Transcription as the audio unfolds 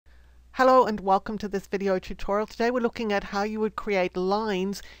Hello and welcome to this video tutorial. Today we're looking at how you would create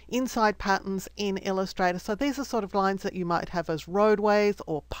lines inside patterns in Illustrator. So these are sort of lines that you might have as roadways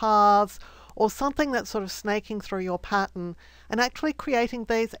or paths or something that's sort of snaking through your pattern, and actually creating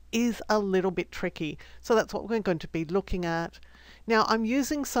these is a little bit tricky. So that's what we're going to be looking at. Now I'm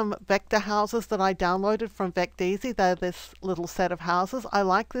using some vector houses that I downloaded from Vecteezy. They're this little set of houses. I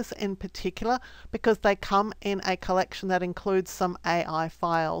like this in particular because they come in a collection that includes some AI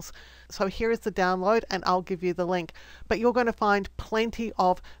files. So here is the download and I'll give you the link. But you're going to find plenty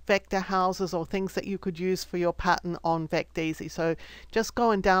of vector houses or things that you could use for your pattern on Vecteezy. So just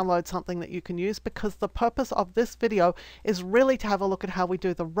go and download something that you can use, because the purpose of this video is really to have a look at how we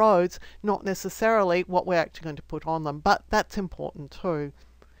do the roads, not necessarily what we're actually going to put on them, but that's important too.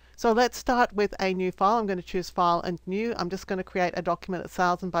 So let's start with a new file. I'm going to choose File and New. I'm just going to create a document that's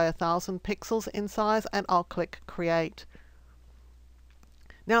 1000 by 1000 pixels in size, and I'll click Create.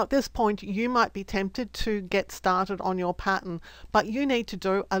 Now at this point you might be tempted to get started on your pattern, but you need to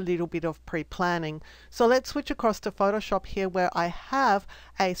do a little bit of pre-planning. So let's switch across to Photoshop here, where I have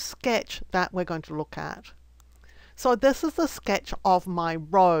a sketch that we're going to look at. So this is the sketch of my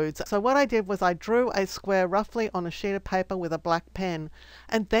roads. So what I did was I drew a square roughly on a sheet of paper with a black pen,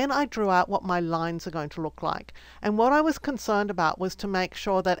 and then I drew out what my lines are going to look like. And what I was concerned about was to make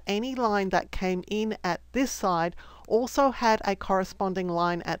sure that any line that came in at this side also had a corresponding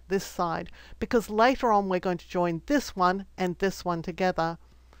line at this side, because later on we're going to join this one and this one together.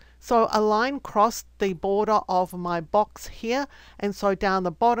 So a line crossed the border of my box here, and so down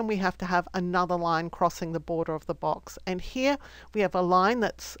the bottom we have to have another line crossing the border of the box. And here we have a line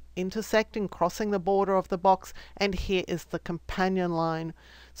that's intersecting, crossing the border of the box, and here is the companion line.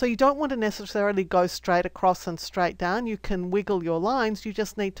 So you don't want to necessarily go straight across and straight down. You can wiggle your lines. You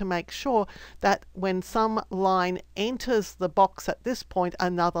just need to make sure that when some line enters the box at this point,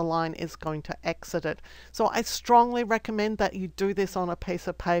 another line is going to exit it. So I strongly recommend that you do this on a piece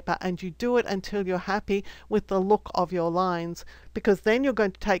of paper, and you do it until you're happy with the look of your lines, because then you're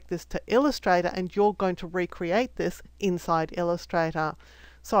going to take this to Illustrator and you're going to recreate this inside Illustrator.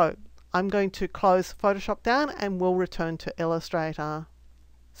 So I'm going to close Photoshop down and we'll return to Illustrator.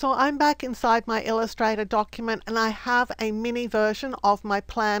 So I'm back inside my Illustrator document, and I have a mini version of my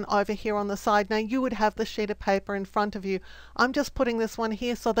plan over here on the side. Now you would have the sheet of paper in front of you. I'm just putting this one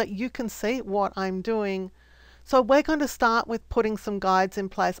here so that you can see what I'm doing. So we're going to start with putting some guides in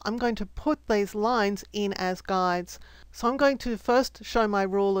place. I'm going to put these lines in as guides. So I'm going to first show my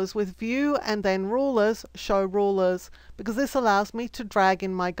rulers with View and then Rulers, Show Rulers, because this allows me to drag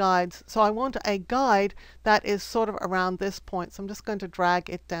in my guides. So I want a guide that is sort of around this point. So I'm just going to drag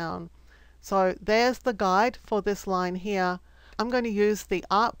it down. So there's the guide for this line here. I'm going to use the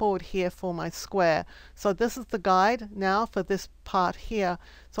artboard here for my square. So this is the guide now for this part here.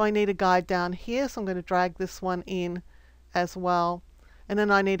 So I need a guide down here, so I'm going to drag this one in as well. And then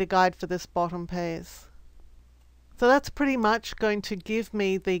I need a guide for this bottom piece. So that's pretty much going to give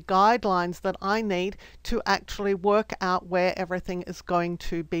me the guidelines that I need to actually work out where everything is going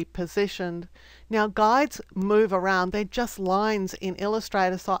to be positioned. Now guides move around, they're just lines in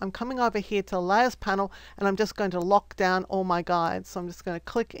Illustrator. So I'm coming over here to Layers panel, and I'm just going to lock down all my guides. So I'm just going to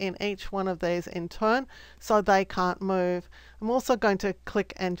click in each one of these in turn so they can't move. I'm also going to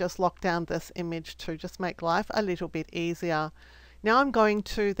click and just lock down this image to just make life a little bit easier. Now I'm going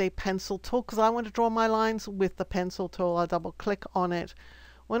to the pencil tool because I want to draw my lines with the pencil tool. I double click on it.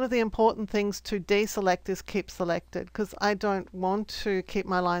 One of the important things to deselect is keep selected, because I don't want to keep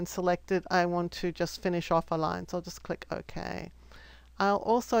my line selected. I want to just finish off a line. So I'll just click OK. I'll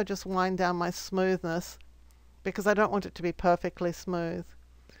also just wind down my smoothness because I don't want it to be perfectly smooth.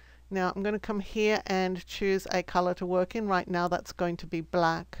 Now I'm going to come here and choose a color to work in. Right now that's going to be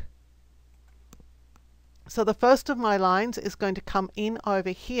black. So the first of my lines is going to come in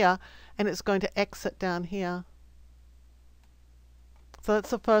over here, and it's going to exit down here. So that's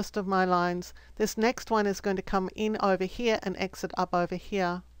the first of my lines. This next one is going to come in over here and exit up over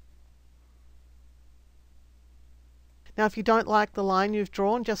here. Now if you don't like the line you've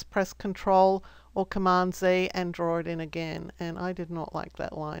drawn, just press Ctrl or Command Z and draw it in again. And I did not like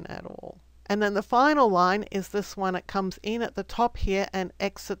that line at all. And then the final line is this one. It comes in at the top here and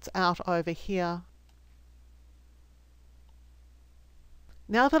exits out over here.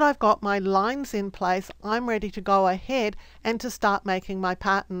 Now that I've got my lines in place, I'm ready to go ahead and to start making my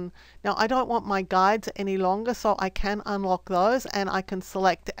pattern. Now I don't want my guides any longer, so I can unlock those, and I can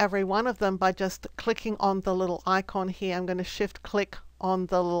select every one of them by just clicking on the little icon here. I'm going to shift click on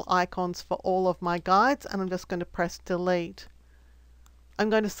the little icons for all of my guides, and I'm just going to press delete. I'm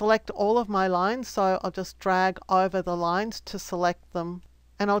going to select all of my lines, so I'll just drag over the lines to select them.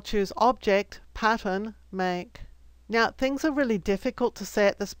 and I'll choose Object, Pattern, Make. Now things are really difficult to see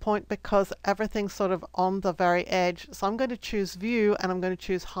at this point because everything's sort of on the very edge. So I'm going to choose View and I'm going to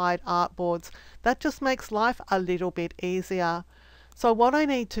choose Hide Artboards. That just makes life a little bit easier. So what I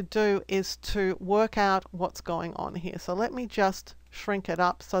need to do is to work out what's going on here. So let me just shrink it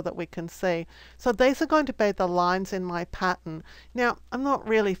up so that we can see. So these are going to be the lines in my pattern. Now I'm not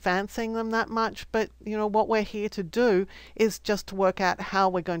really fancying them that much, but you know what we're here to do is just to work out how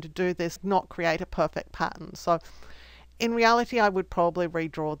we're going to do this, not create a perfect pattern. So in reality, I would probably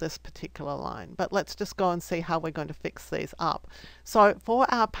redraw this particular line, but let's just go and see how we're going to fix these up. So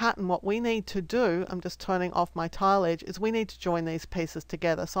for our pattern, what we need to do, I'm just turning off my tile edge, is we need to join these pieces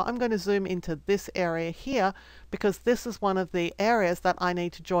together. So I'm going to zoom into this area here because this is one of the areas that I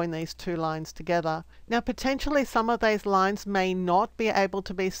need to join these two lines together. Now potentially some of these lines may not be able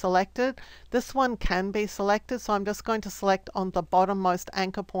to be selected. This one can be selected, so I'm just going to select on the bottommost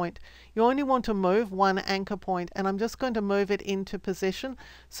anchor point. You only want to move one anchor point, and I'm just going to move it into position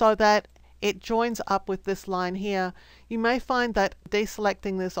so that it joins up with this line here. You may find that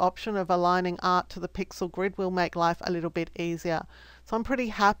deselecting this option of aligning art to the pixel grid will make life a little bit easier. So I'm pretty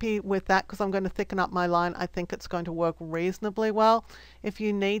happy with that because I'm going to thicken up my line. I think it's going to work reasonably well. If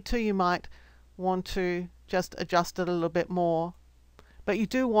you need to, you might want to just adjust it a little bit more. But you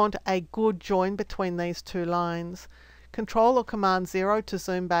do want a good join between these two lines. Control or Command 0 to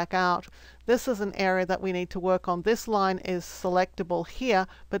zoom back out. This is an area that we need to work on. This line is selectable here,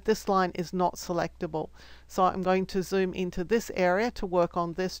 but this line is not selectable. So I'm going to zoom into this area to work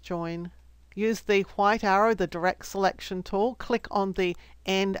on this join. Use the white arrow, the direct selection tool, click on the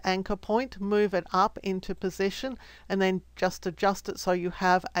end anchor point, move it up into position, and then just adjust it so you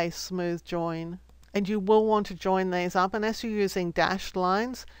have a smooth join. And you will want to join these up, and as you're using dashed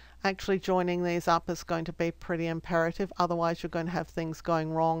lines, actually joining these up is going to be pretty imperative, otherwise you're going to have things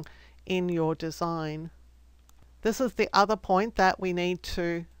going wrong in your design. This is the other point that we need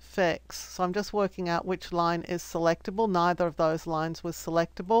to fix. So I'm just working out which line is selectable. Neither of those lines was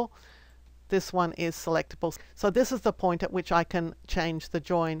selectable. This one is selectable. So this is the point at which I can change the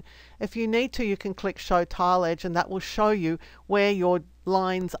join. If you need to, you can click Show Tile Edge, and that will show you where your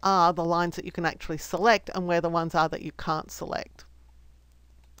lines are, the lines that you can actually select, and where the ones are that you can't select.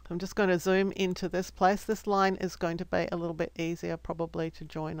 I'm just going to zoom into this place. This line is going to be a little bit easier probably to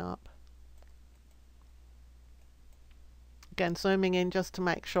join up. Again, zooming in just to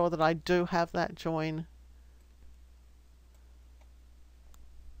make sure that I do have that join.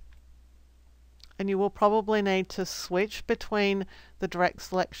 And you will probably need to switch between the direct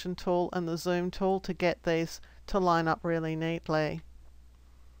selection tool and the zoom tool to get these to line up really neatly.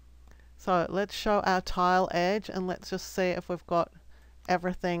 So let's show our tile edge and let's just see if we've got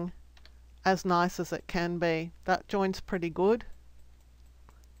everything as nice as it can be. That join's pretty good,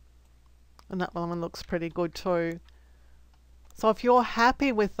 and that one looks pretty good too. So if you're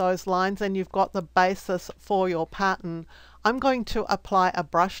happy with those lines and you've got the basis for your pattern, I'm going to apply a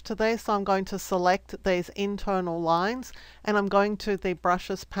brush to these. So I'm going to select these internal lines and I'm going to the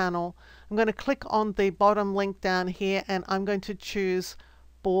brushes panel. I'm going to click on the bottom link down here and I'm going to choose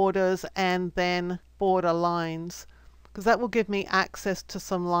borders and then border lines, because that will give me access to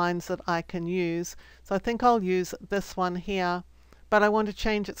some lines that I can use. So I think I'll use this one here, but I want to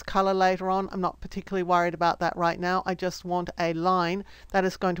change its color later on. I'm not particularly worried about that right now. I just want a line that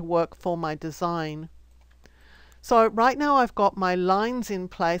is going to work for my design. So right now I've got my lines in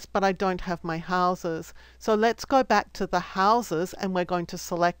place, but I don't have my houses. So let's go back to the houses and we're going to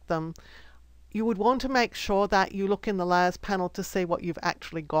select them. You would want to make sure that you look in the layers panel to see what you've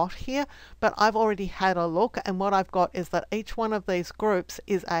actually got here, but I've already had a look and what I've got is that each one of these groups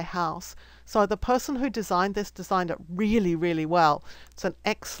is a house. So the person who designed this designed it really, really well. It's an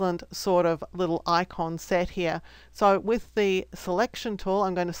excellent sort of little icon set here. So with the selection tool,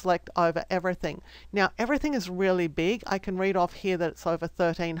 I'm going to select over everything. Now everything is really big. I can read off here that it's over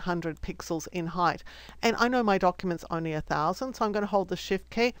 1300 pixels in height. And I know my document's only 1000, so I'm going to hold the Shift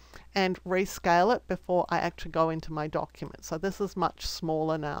key and rescale it before I actually go into my document. So this is much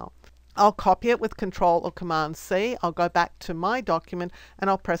smaller now. I'll copy it with Control or Command C. I'll go back to my document and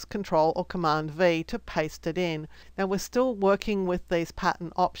I'll press Control or Command V to paste it in. Now we're still working with these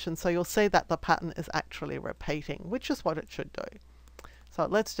pattern options, so you'll see that the pattern is actually repeating, which is what it should do. So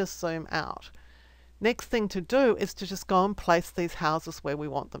let's just zoom out. Next thing to do is to just go and place these houses where we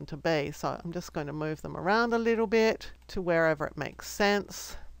want them to be. So I'm just going to move them around a little bit to wherever it makes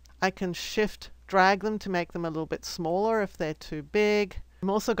sense. I can shift drag them to make them a little bit smaller if they're too big. I'm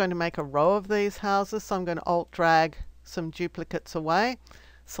also going to make a row of these houses, so I'm going to Alt drag some duplicates away.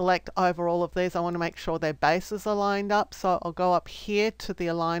 select over all of these. I want to make sure their bases are lined up. So I'll go up here to the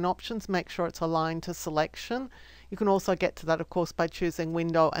align options, make sure it's aligned to selection. You can also get to that, of course, by choosing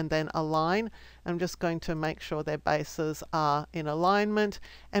window and then align. I'm just going to make sure their bases are in alignment.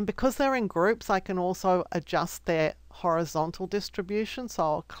 And because they're in groups, I can also adjust their horizontal distribution. So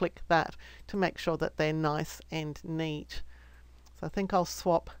I'll click that to make sure that they're nice and neat. So I think I'll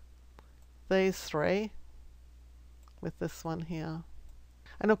swap these three with this one here.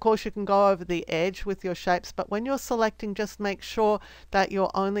 And of course you can go over the edge with your shapes, but when you're selecting, just make sure that you're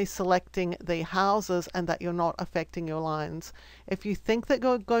only selecting the houses and that you're not affecting your lines. If you think that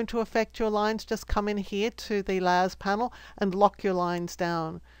you're going to affect your lines, just come in here to the layers panel and lock your lines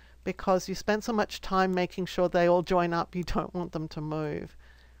down, because you spent so much time making sure they all join up, you don't want them to move.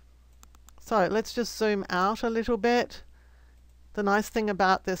 So let's just zoom out a little bit. The nice thing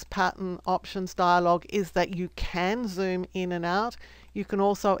about this pattern options dialog is that you can zoom in and out. You can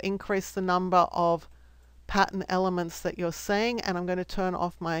also increase the number of pattern elements that you're seeing, and I'm going to turn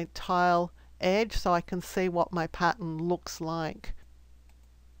off my tile edge so I can see what my pattern looks like.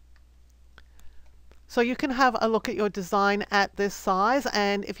 So you can have a look at your design at this size,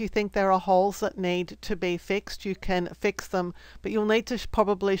 and if you think there are holes that need to be fixed, you can fix them, but you'll need to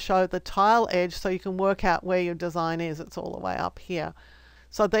probably show the tile edge so you can work out where your design is. It's all the way up here.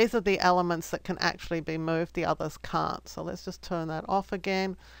 So these are the elements that can actually be moved, the others can't. So let's just turn that off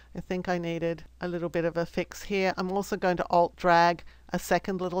again. I think I needed a little bit of a fix here. I'm also going to alt drag a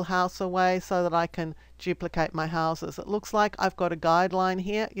second little house away so that I can duplicate my houses. It looks like I've got a guideline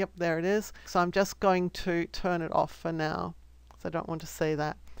here. Yep, there it is. So I'm just going to turn it off for now, so I don't want to see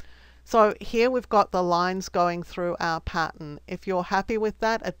that. So here we've got the lines going through our pattern. If you're happy with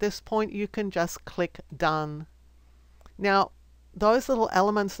that, at this point you can just click done. Now, those little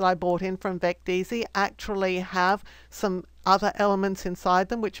elements that I bought in from VectEasy actually have some other elements inside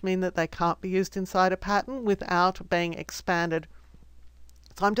them, which mean that they can't be used inside a pattern without being expanded.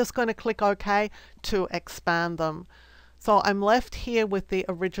 So I'm just going to click OK to expand them. So I'm left here with the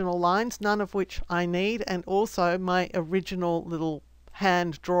original lines, none of which I need, and also my original little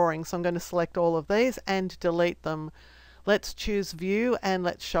hand drawing. So I'm going to select all of these and delete them. Let's choose view and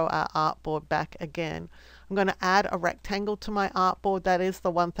let's show our artboard back again. I'm going to add a rectangle to my artboard. That is the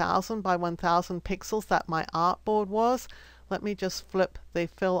 1000 by 1000 pixels that my artboard was. Let me just flip the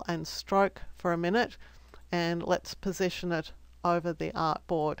fill and stroke for a minute, and let's position it over the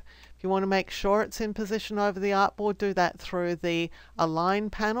artboard. If you want to make sure it's in position over the artboard, do that through the align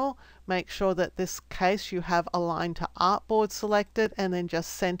panel. Make sure that this case you have align to artboard selected, and then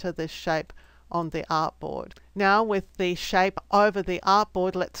just center this shape on the artboard. Now with the shape over the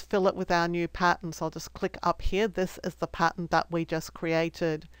artboard, let's fill it with our new pattern. So I'll just click up here. This is the pattern that we just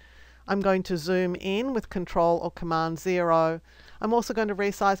created. I'm going to zoom in with Control or Command 0. I'm also going to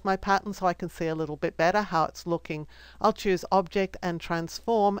resize my pattern so I can see a little bit better how it's looking. I'll choose Object and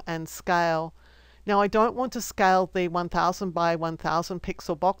Transform and Scale. Now I don't want to scale the 1000 by 1000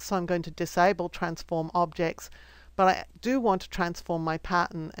 pixel box, so I'm going to disable Transform Objects. But I do want to transform my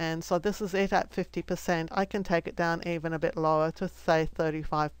pattern, and so this is it at 50%. I can take it down even a bit lower to say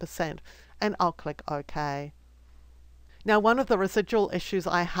 35%, and I'll click OK. Now one of the residual issues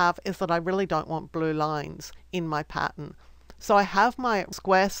I have is that I really don't want blue lines in my pattern. So I have my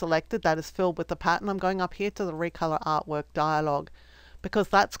square selected that is filled with the pattern. I'm going up here to the Recolor Artwork dialog, because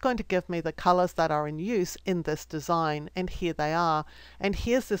that's going to give me the colors that are in use in this design, and here they are. And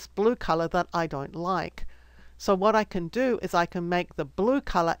here's this blue color that I don't like. So what I can do is I can make the blue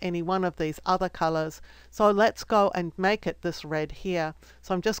color any one of these other colors. So let's go and make it this red here.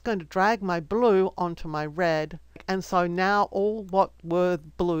 So I'm just going to drag my blue onto my red. And so now all what were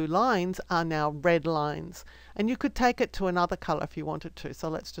blue lines are now red lines. And you could take it to another color if you wanted to. So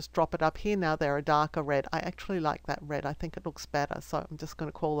let's just drop it up here. Now they're a darker red. I actually like that red. I think it looks better. So I'm just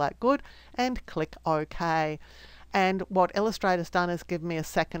going to call that good and click OK. And what Illustrator's done is give me a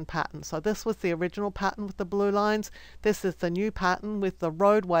second pattern. So this was the original pattern with the blue lines. This is the new pattern with the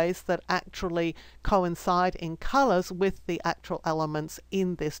roadways that actually coincide in colors with the actual elements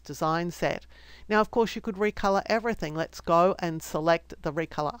in this design set. Now, of course, you could recolor everything. Let's go and select the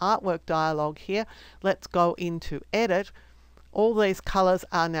Recolor Artwork dialog here. Let's go into Edit. All these colors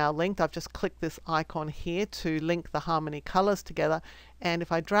are now linked. I've just clicked this icon here to link the harmony colors together. And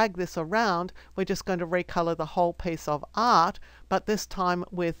if I drag this around, we're just going to recolor the whole piece of art, but this time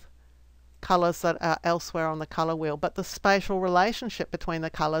with colors that are elsewhere on the color wheel. But the spatial relationship between the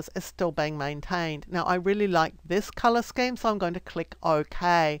colors is still being maintained. Now, I really like this color scheme, so I'm going to click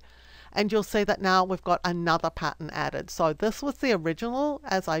OK. and you'll see that now we've got another pattern added. So this was the original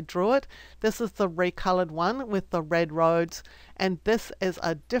as I drew it. This is the recolored one with the red roads, and this is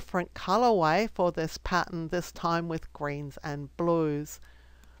a different colorway for this pattern, this time with greens and blues.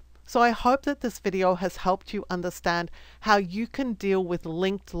 So I hope that this video has helped you understand how you can deal with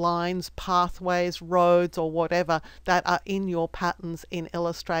linked lines, pathways, roads, or whatever that are in your patterns in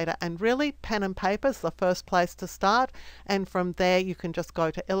Illustrator. And really, pen and paper is the first place to start. And from there, you can just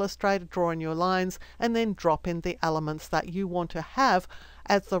go to Illustrator, draw in your lines, and then drop in the elements that you want to have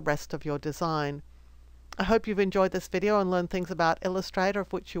as the rest of your design. I hope you've enjoyed this video and learned things about Illustrator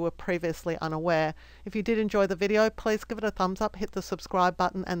of which you were previously unaware. If you did enjoy the video, please give it a thumbs up, hit the subscribe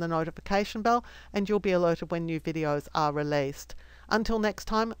button and the notification bell, and you'll be alerted when new videos are released. Until next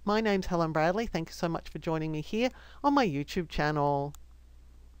time, my name's Helen Bradley. Thank you so much for joining me here on my YouTube channel.